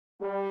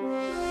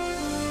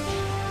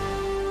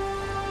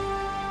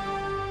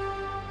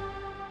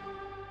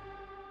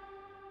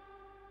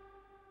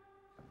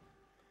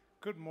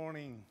Good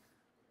morning.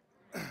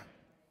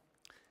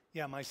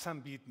 Yeah, my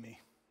son beat me.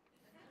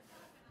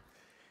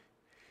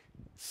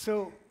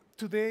 So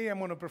today I'm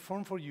going to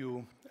perform for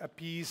you a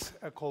piece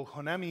called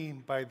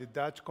Honami by the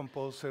Dutch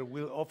composer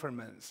Will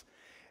Offermans.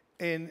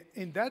 And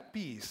in that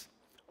piece,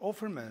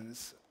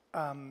 Offermans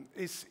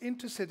is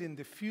interested in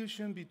the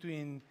fusion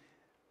between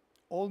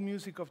old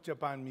music of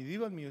Japan,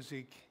 medieval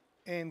music,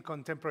 and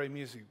contemporary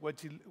music.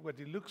 What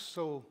it looks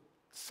so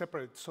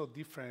separate, so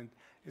different,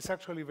 is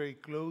actually very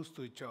close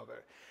to each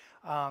other.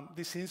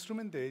 This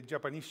instrument, the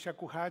Japanese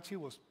shakuhachi,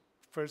 was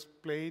first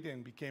played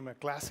and became a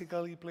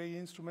classically played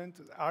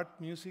instrument, art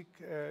music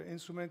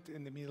instrument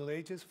in the Middle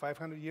Ages,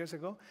 500 years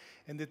ago.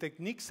 And the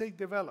techniques they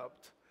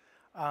developed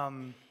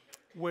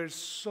were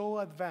so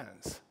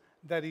advanced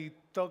that it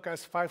took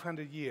us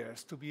 500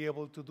 years to be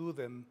able to do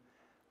them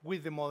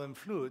with the modern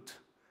flute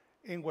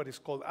in what is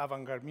called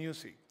avant-garde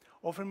music.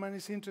 Offerman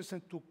is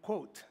interested to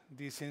quote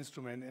this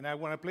instrument, and I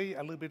want to play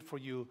a little bit for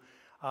you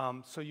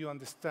so you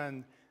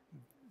understand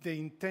the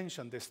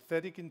intention, the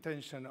aesthetic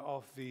intention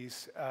of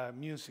this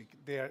music.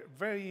 They are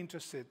very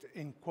interested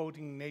in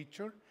quoting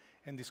nature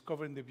and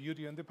discovering the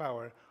beauty and the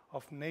power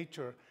of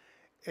nature,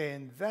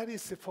 and that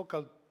is the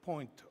focal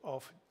point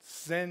of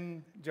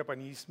Zen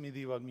Japanese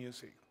medieval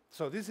music.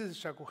 So this is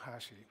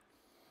shakuhachi.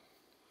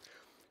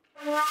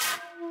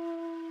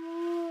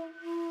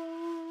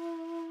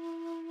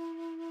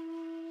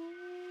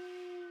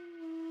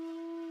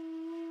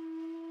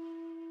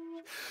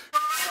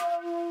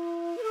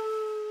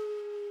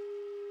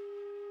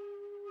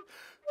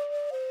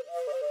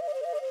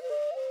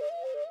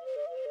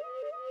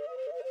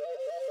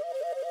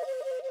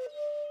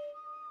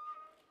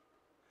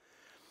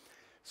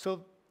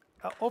 So,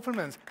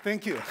 Offerman,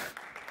 thank you.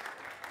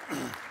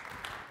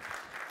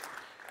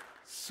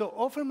 So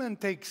Offerman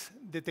takes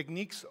the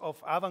techniques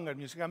of avant-garde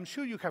music. I'm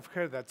sure you have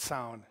heard that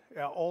sound.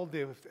 All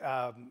the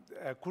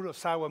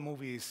Kurosawa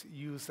movies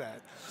use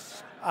that.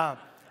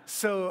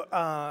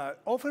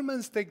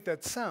 Offermans take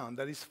that sound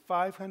that is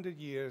 500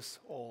 years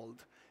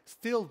old,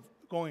 still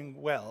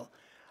going well,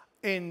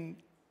 and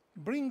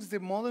brings the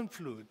modern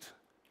flute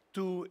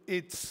to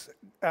its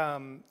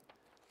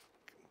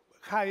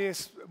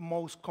highest,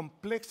 most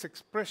complex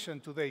expression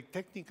today,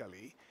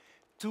 technically,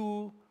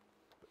 to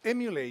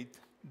emulate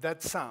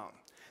that sound.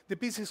 The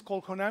piece is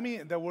called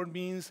Honami. The word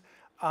means,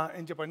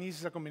 in Japanese,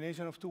 is a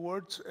combination of two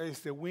words. It's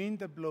the wind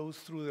that blows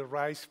through the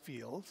rice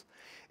fields.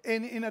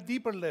 And in a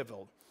deeper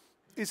level,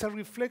 it's a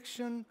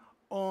reflection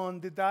on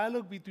the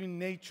dialogue between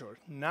nature,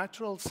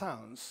 natural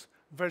sounds,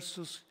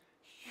 versus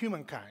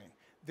humankind,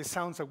 the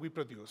sounds that we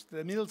produce.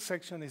 The middle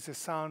section is a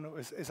sound,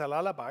 is a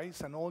lullaby.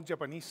 It's an old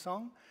Japanese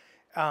song.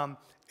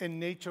 And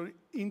nature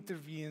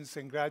intervenes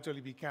and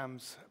gradually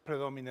becomes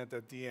predominant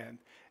at the end.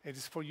 It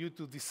is for you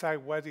to decide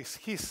what is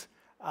his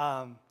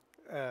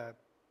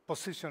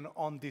position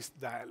on this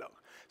dialogue.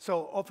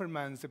 So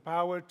Offerman's the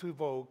power to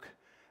evoke,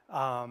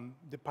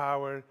 the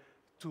power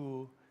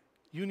to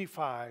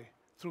unify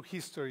through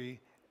history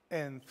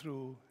and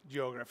through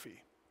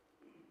geography.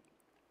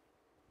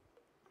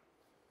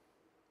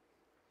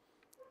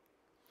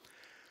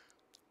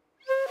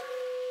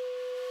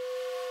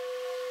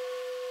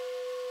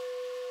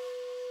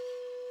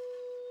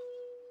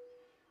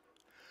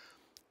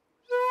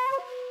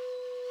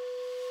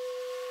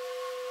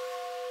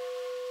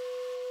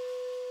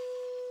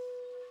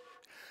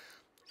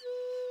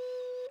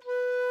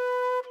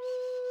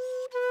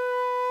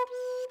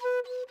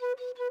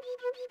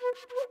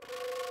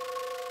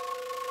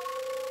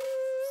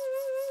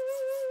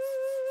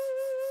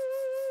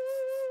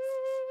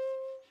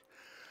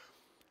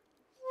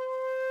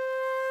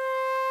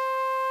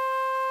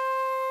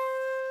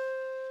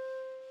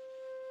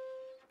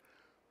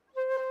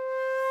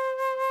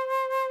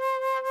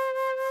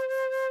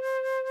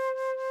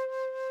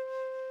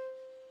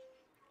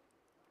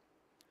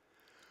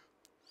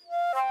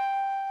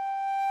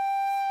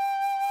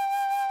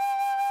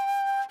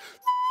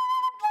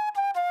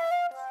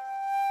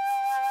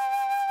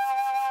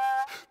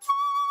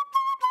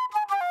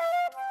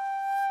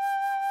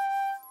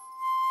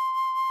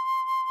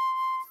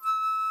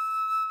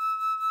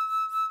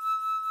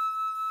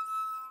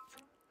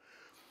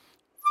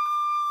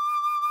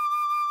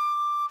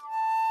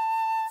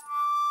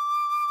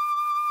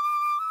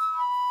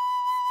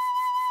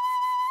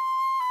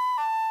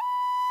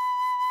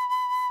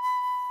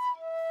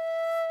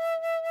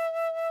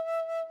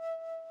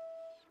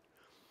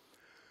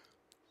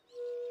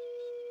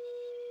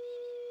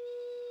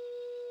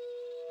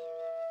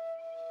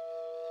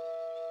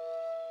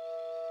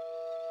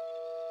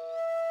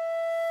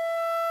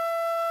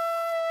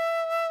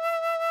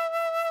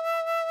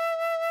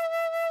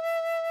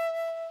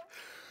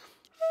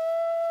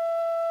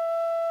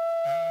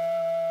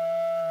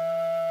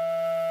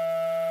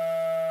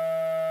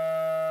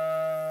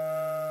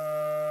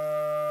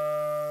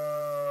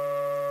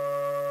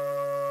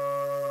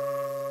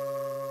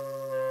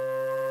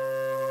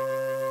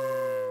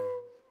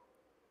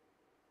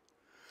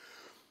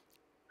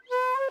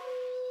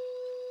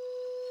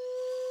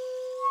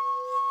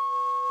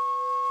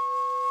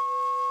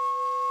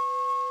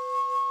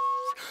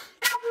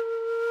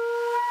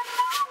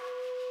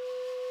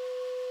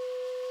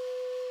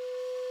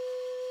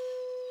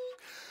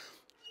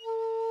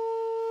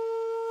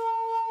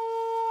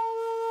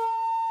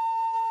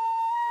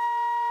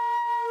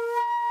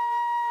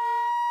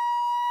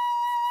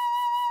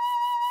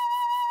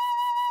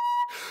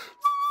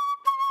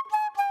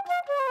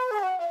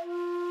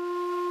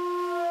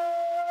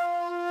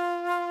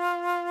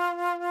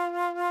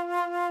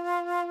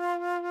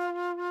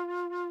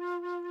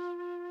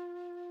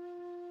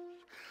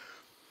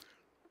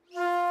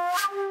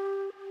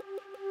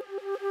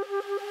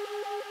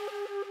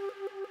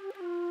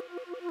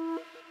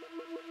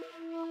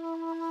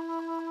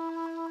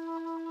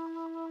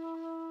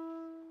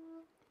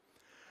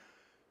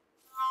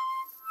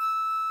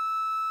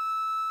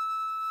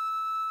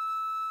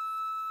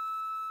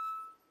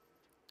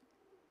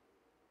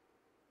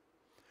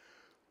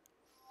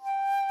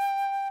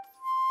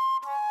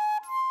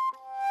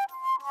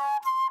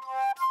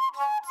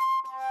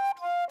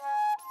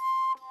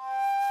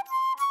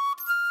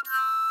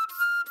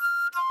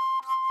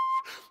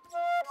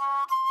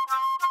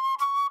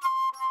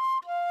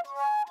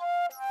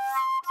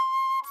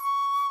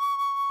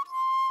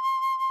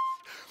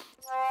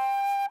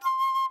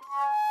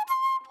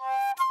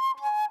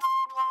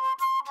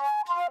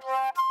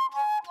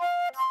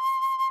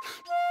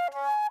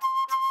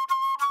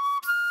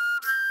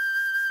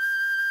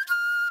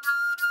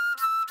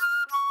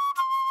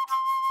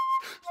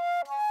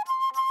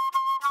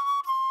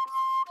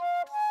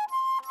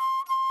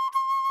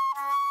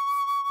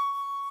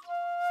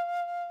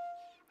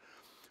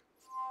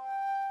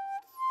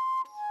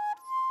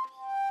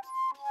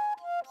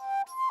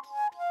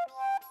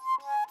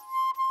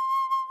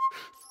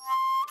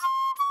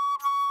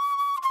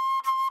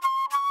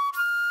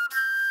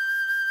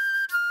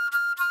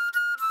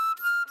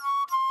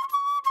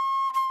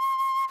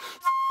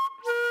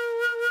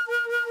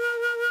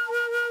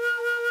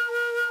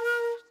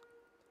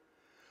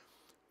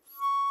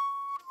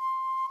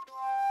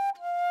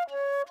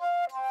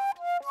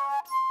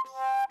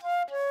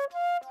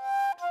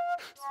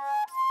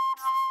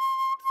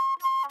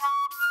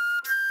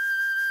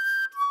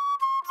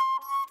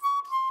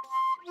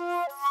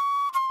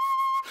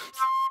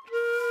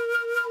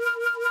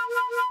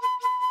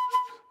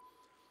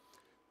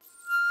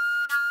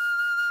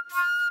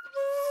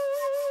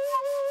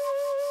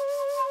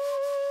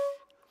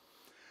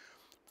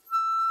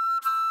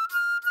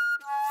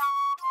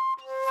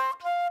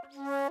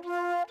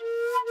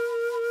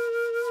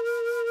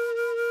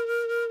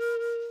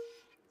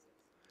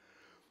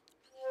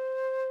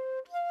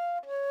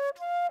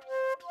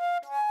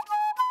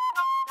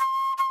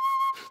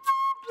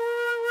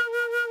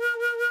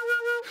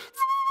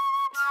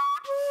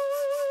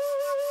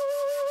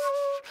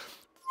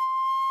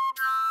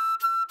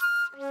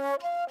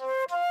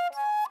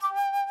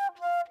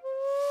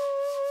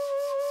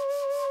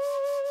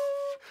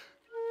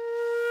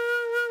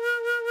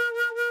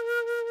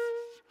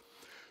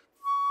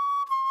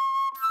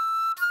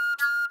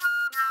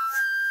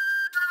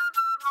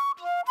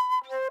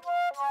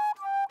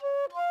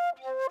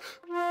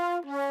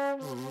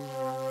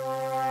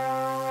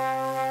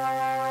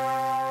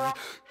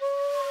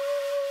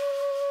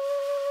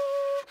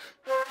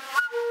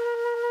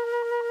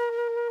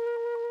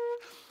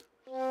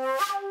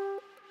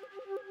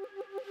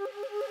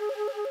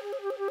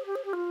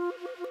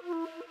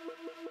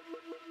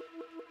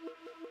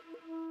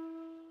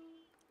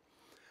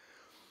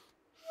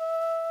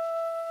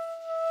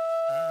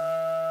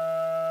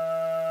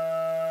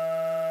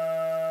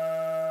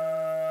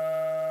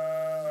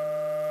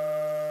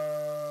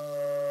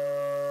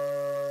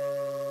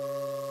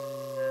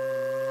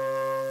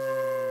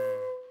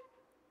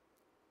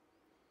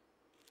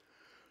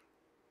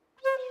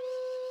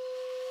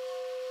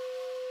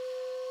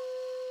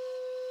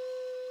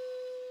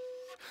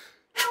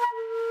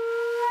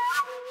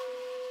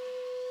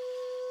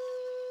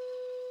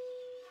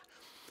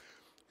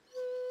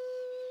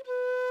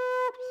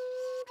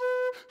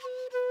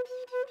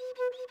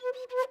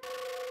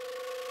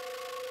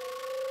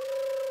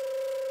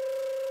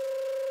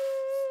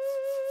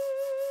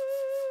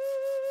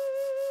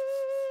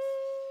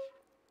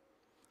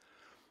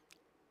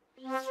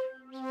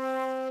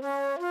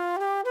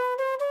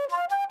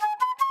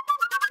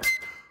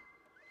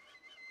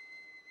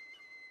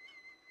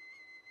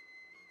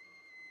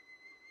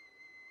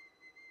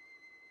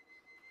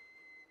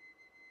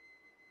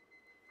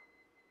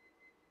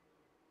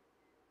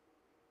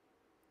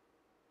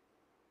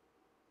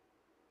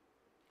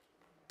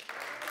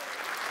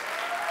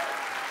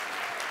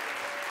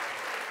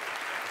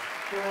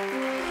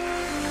 you.